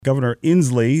Governor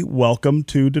Inslee, welcome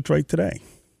to Detroit Today.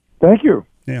 Thank you.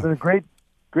 Yeah. It's been a great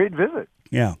visit.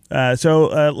 Yeah.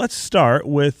 So let's start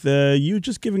with you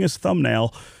just giving us a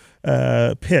thumbnail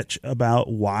pitch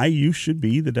about why you should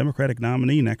be the Democratic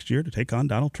nominee next year to take on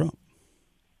Donald Trump.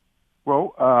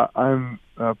 Well, I'm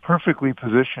perfectly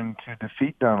positioned to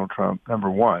defeat Donald Trump,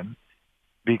 number one,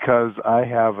 because I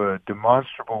have a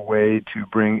demonstrable way to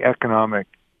bring economic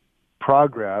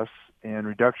progress and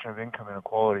reduction of income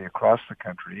inequality across the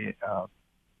country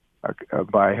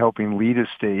by helping lead a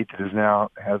state that is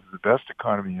now has the best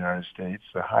economy in the United States,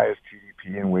 the highest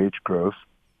GDP and wage growth,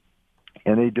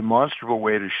 and a demonstrable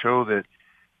way to show that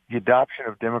the adoption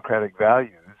of democratic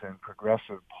values and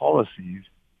progressive policies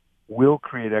will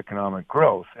create economic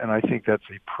growth. And I think that's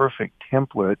a perfect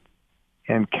template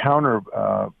and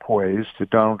counterpoise to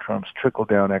Donald Trump's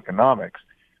trickle-down economics.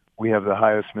 We have the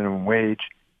highest minimum wage,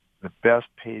 the best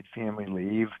paid family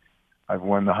leave. I've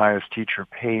won the highest teacher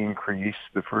pay increase,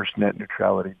 the first net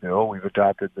neutrality bill. We've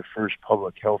adopted the first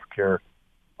public health care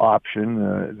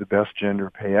option, the best gender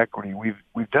pay equity.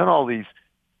 We've done all these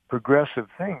progressive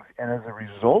things, and as a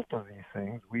result of these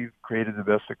things, we've created the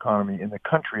best economy in the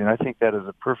country. And I think that is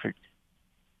a perfect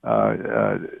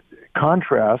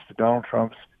contrast to Donald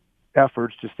Trump's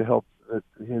efforts just to help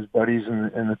his buddies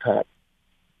in the top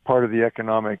part of the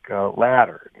economic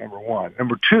ladder, number one.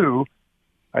 Number two,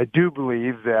 I do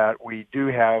believe that we do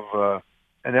have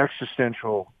an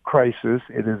existential crisis.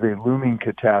 It is a looming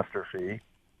catastrophe.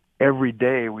 Every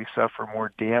day we suffer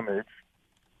more damage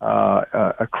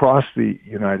across the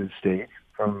United States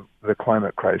from the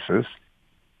climate crisis.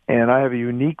 And I have a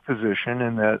unique position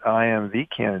in that I am the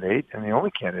candidate and the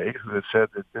only candidate who has said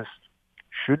that this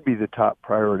should be the top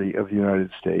priority of the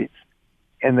United States,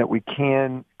 and that we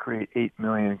can create 8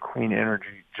 million clean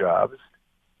energy jobs,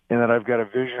 and that I've got a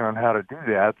vision on how to do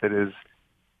that that is,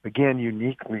 again,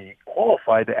 uniquely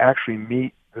qualified to actually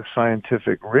meet the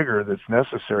scientific rigor that's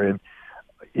necessary. And,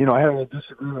 you know, I have a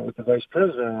disagreement with the vice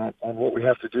president on what we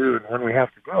have to do and when we have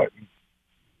to do it. And,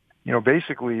 you know,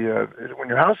 basically, when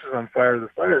your house is on fire, the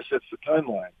fire sets the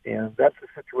timeline, and that's the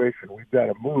situation. We've got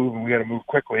to move, and we got to move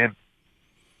quickly.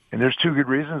 And there's two good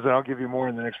reasons, and I'll give you more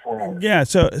in the next 4 hours. Yeah,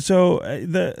 so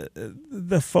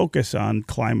the focus on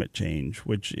climate change,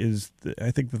 which is,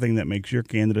 I think, the thing that makes your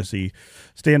candidacy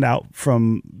stand out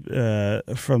from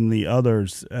the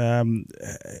others.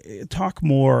 Talk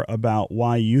more about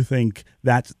why you think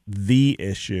that's the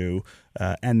issue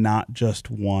and not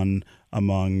just one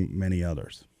among many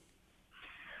others.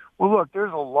 Well, look,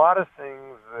 there's a lot of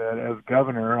things that, as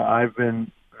governor, I've been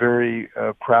very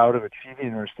proud of achieving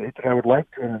in our state that I would like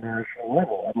to at a national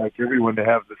level. I'd like everyone to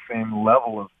have the same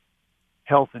level of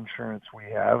health insurance we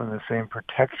have and the same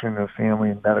protection of family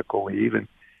and medical leave and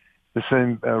the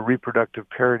same Reproductive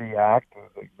Parity Act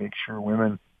that make sure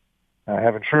women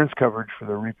have insurance coverage for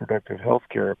their reproductive health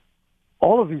care.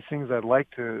 All of these things I'd like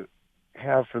to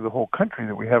have for the whole country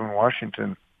that we have in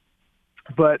Washington.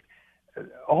 But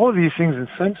all of these things in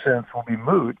some sense will be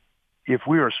moot if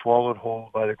we are swallowed whole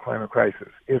by the climate crisis,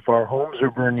 if our homes are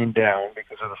burning down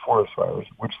because of the forest fires,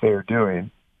 which they are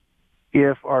doing,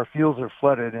 if our fields are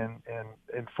flooded and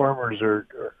farmers are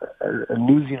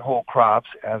losing whole crops,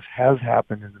 as has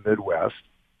happened in the Midwest,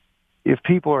 if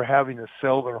people are having to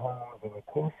sell their homes on the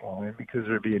coastline because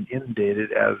they're being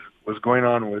inundated, as was going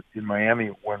on in Miami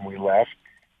when we left,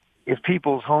 if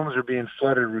people's homes are being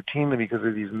flooded routinely because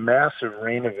of these massive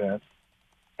rain events,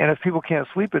 and if people can't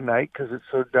sleep at night because it's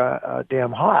so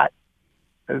damn hot,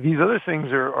 these other things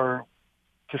are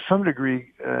to some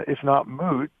degree, if not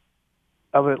moot,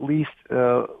 of at least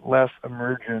less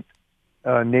emergent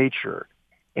nature.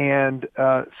 And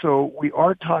so we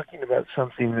are talking about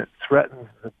something that threatens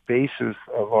the basis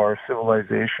of our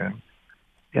civilization,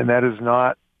 and that is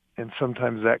not, and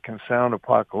sometimes that can sound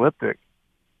apocalyptic,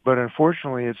 but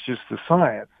unfortunately, it's just the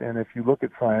science. And if you look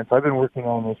at science, I've been working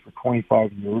on this for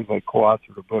 25 years. I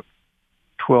co-authored a book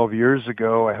 12 years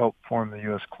ago. I helped form the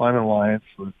U.S. Climate Alliance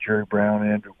with Jerry Brown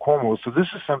and Andrew Cuomo. So this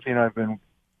is something I've been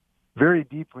very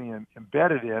deeply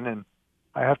embedded in. And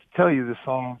I have to tell you, the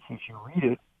science, if you read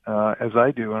it, as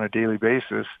I do on a daily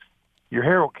basis, your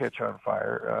hair will catch on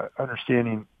fire,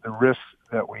 understanding the risks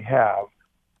that we have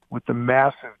with the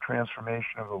massive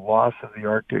transformation of the loss of the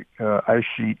Arctic ice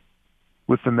sheet,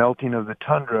 with the melting of the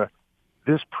tundra.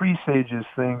 This presages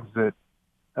things that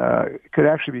could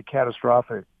actually be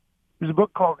catastrophic. There's a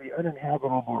book called The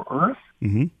Uninhabitable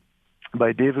Earth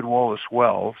by David Wallace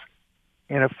Wells.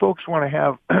 And if folks want to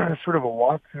have sort of a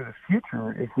walk through the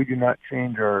future, if we do not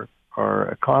change our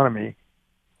economy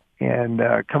and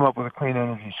come up with clean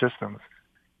energy systems,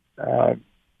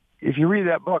 if you read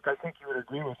that book, I think you would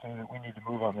agree with me that we need to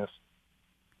move on this.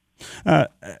 Uh,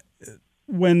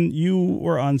 when you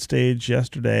were on stage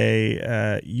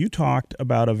yesterday, you talked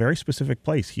about a very specific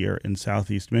place here in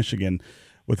Southeast Michigan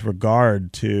with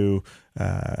regard to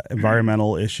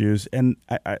environmental issues. And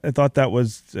I thought that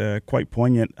was quite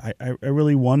poignant. I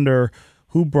really wonder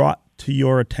who brought to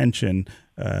your attention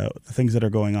the things that are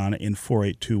going on in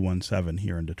 48217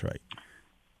 here in Detroit.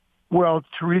 Well,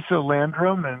 Teresa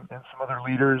Landrum and some other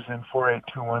leaders in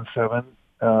 48217,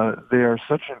 they are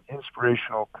such an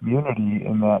inspirational community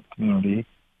in that community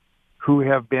who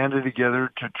have banded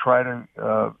together to try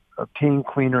to obtain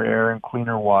cleaner air and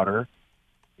cleaner water.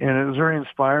 And it was very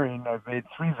inspiring. I've made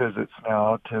 3 visits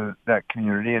now to that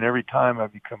community, and every time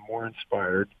I've become more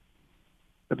inspired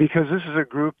because this is a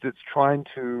group that's trying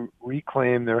to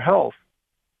reclaim their health.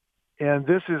 And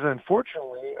this is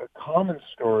unfortunately a common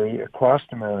story across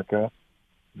America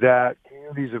that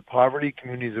communities of poverty,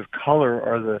 communities of color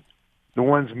are the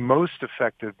ones most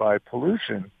affected by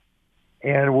pollution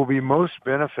and will be most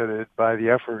benefited by the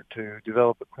effort to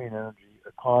develop a clean energy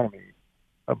economy.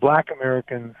 Black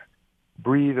Americans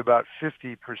breathe about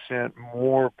 50%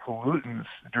 more pollutants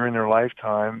during their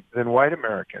lifetime than white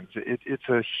Americans. It's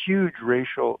a huge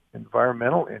racial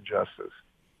environmental injustice.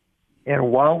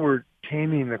 And while we're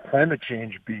taming the climate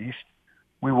change beast,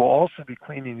 we will also be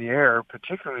cleaning the air,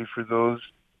 particularly for those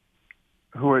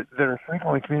that are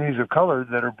frequently communities of color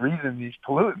that are breathing these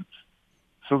pollutants.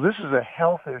 So this is a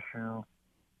health issue,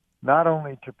 not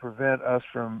only to prevent us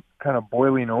from kind of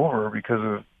boiling over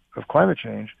because of climate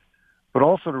change, but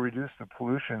also to reduce the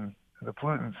pollution, the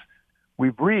pollutants we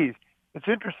breathe. It's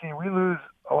interesting. We lose,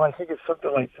 I think it's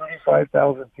something like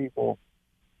 35,000 people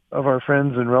of our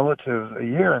friends and relatives a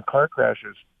year in car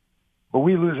crashes. But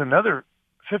we lose another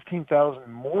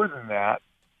 15,000 more than that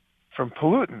from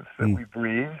pollutants that we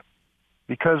breathe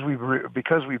because we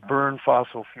burn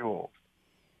fossil fuels.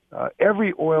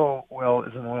 Every oil well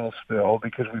is an oil spill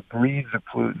because we breathe the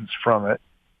pollutants from it.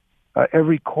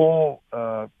 Every coal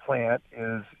plant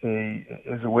is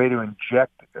a way to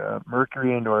inject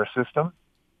mercury into our system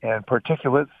and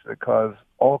particulates that cause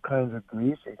all kinds of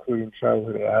grief, including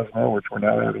childhood asthma, which we're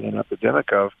now having an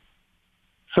epidemic of.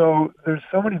 So there's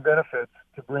so many benefits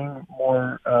to bring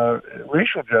more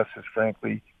racial justice,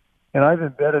 frankly, and I've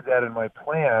embedded that in my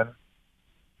plan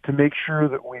to make sure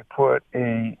that we put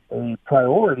a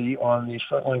priority on these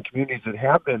frontline communities that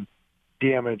have been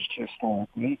damaged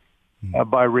historically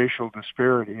by racial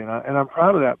disparity, and I'm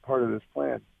proud of that part of this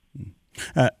plan.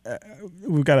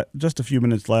 We've got just a few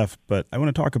minutes left, but I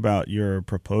want to talk about your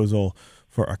proposal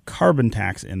for a carbon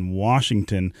tax in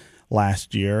Washington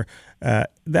last year.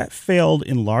 That failed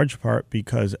in large part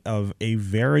because of a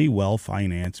very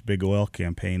well-financed big oil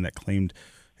campaign that claimed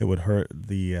it would hurt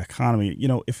the economy. You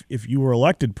know, if you were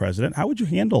elected president, how would you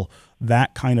handle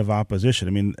that kind of opposition?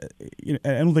 I mean,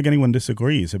 I don't think anyone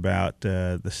disagrees about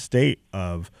the state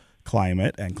of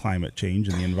climate and climate change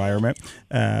and the environment,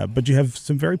 but you have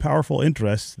some very powerful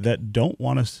interests that don't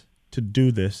want us to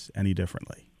do this any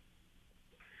differently.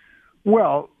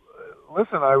 Well,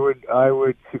 listen, I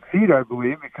would succeed, I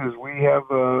believe, because we have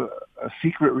a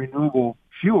secret renewable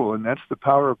fuel, and that's the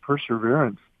power of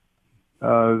perseverance.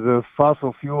 The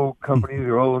fossil fuel companies,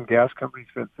 the oil and gas companies,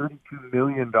 spent $32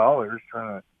 million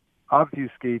trying to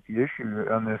obfuscate the issue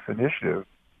on this initiative.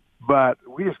 But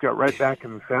we just got right back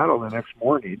in the saddle the next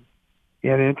morning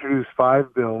and introduced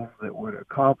 5 bills that would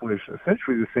accomplish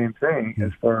essentially the same thing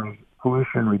as far as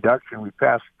pollution reduction. We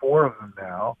passed 4 of them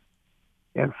now.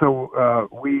 And so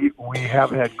we have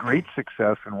had great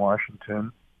success in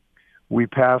Washington. We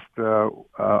passed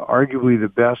arguably the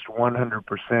best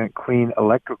 100% clean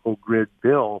electrical grid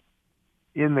bill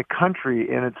in the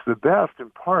country, and it's the best in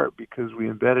part because we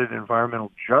embedded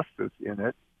environmental justice in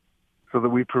it so that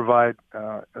we provide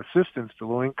assistance to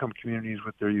low-income communities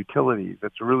with their utilities.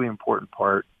 That's a really important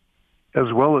part,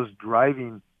 as well as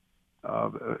driving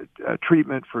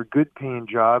treatment for good-paying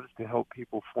jobs to help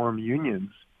people form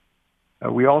unions.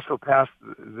 We also passed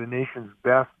the nation's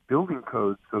best building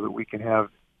codes so that we can have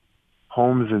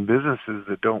homes and businesses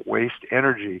that don't waste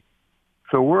energy.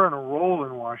 So we're on a roll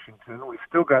in Washington. We've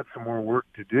still got some more work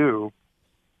to do.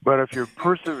 But if you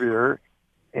persevere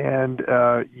and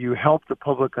you help the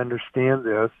public understand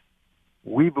this,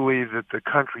 we believe that the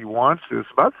country wants this.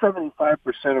 About 75%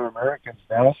 of Americans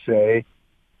now say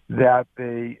that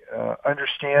they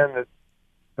understand that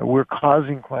we're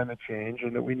causing climate change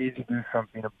and that we need to do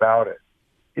something about it.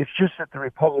 It's just that the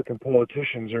Republican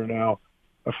politicians are now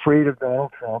afraid of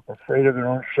Donald Trump, afraid of their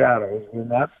own shadows, will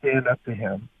not stand up to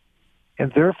him.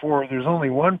 And therefore, there's only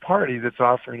one party that's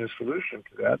offering a solution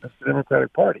to that. That's the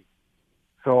Democratic Party.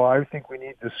 So I think we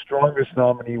need the strongest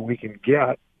nominee we can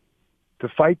get to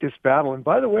fight this battle. And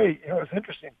by the way, it's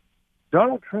interesting.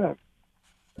 Donald Trump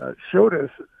showed us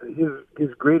his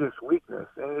greatest weakness,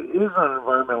 and it is on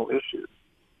environmental issues.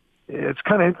 It's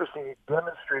kind of interesting. He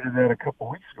demonstrated that a couple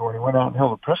of weeks ago when he went out and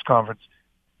held a press conference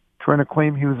trying to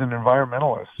claim he was an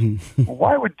environmentalist. Well,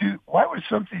 why would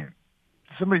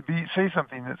somebody say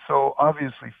something that's so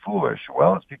obviously foolish?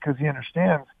 Well, it's because he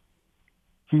understands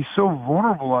he's so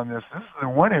vulnerable on this. This is the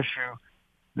one issue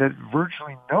that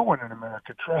virtually no one in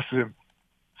America trusts him.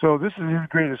 So this is his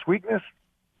greatest weakness.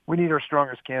 We need our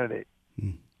strongest candidate.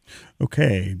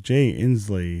 Okay, Jay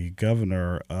Inslee,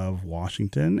 Governor of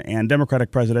Washington and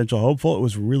Democratic presidential hopeful. It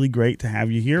was really great to have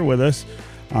you here with us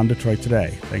on Detroit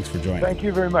Today. Thanks for joining. Thank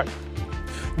you very much.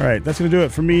 All right, that's going to do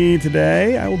it for me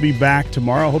today. I will be back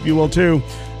tomorrow. Hope you will too.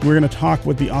 We're going to talk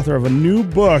with the author of a new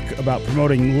book about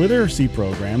promoting literacy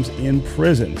programs in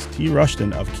prisons. T.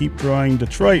 Rushton of Keep Growing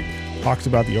Detroit talks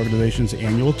about the organization's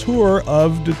annual tour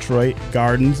of Detroit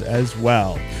Gardens as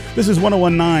well. This is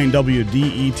 101.9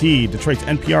 WDET, Detroit's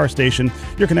NPR station,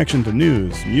 your connection to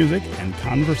news, music, and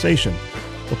conversation.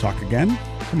 We'll talk again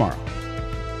tomorrow.